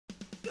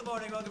Good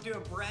morning, welcome to a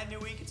brand new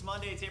week. It's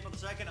Monday, it's April the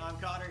 2nd. I'm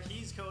Cotter,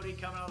 he's Cody,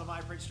 coming out of the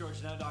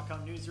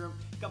MyPrinceGeorgeNow.com newsroom.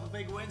 A couple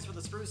big wins for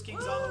the Spruce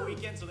Kings on the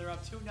weekend, so they're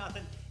up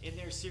 2-0 in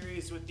their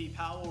series with the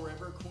Powell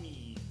River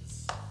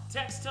Queens.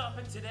 Text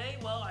topic today,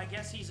 well, I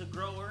guess he's a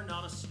grower,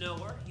 not a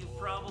snower. You've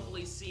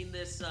probably seen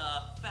this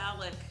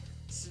phallic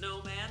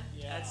snowman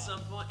at some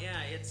point.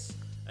 Yeah, it's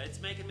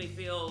making me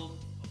feel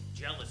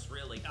jealous,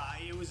 really.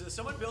 It was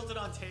someone built it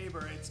on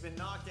Tabor. It's been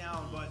knocked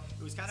down, but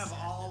it was kind of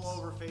all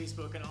over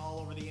Facebook and all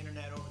over the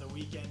internet over the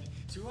weekend.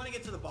 So we want to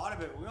get to the bottom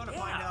of it. We want to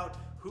find out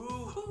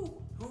who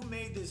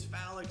made this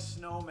phallic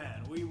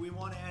snowman. We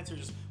want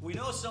answers. We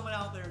know someone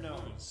out there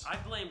knows. I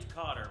blamed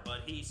Cotter,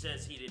 but he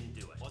says he didn't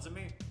do it. Wasn't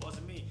me.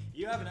 Wasn't me.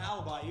 You have an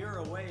alibi. You're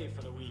away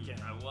for the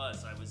weekend. I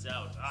was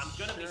out. I'm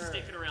gonna be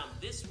sticking around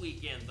this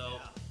weekend though.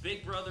 Yeah.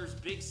 Big Brothers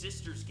Big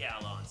Sisters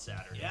Gala on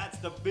Saturday. Yeah, it's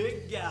the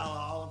big gala,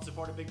 all in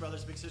support of Big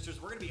Brothers Big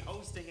Sisters. We're going to be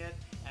hosting it,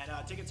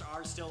 and tickets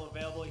are still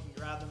available. You can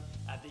grab them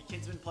at the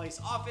Kinsman Place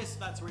office.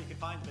 That's where you can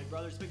find Big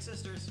Brothers Big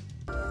Sisters.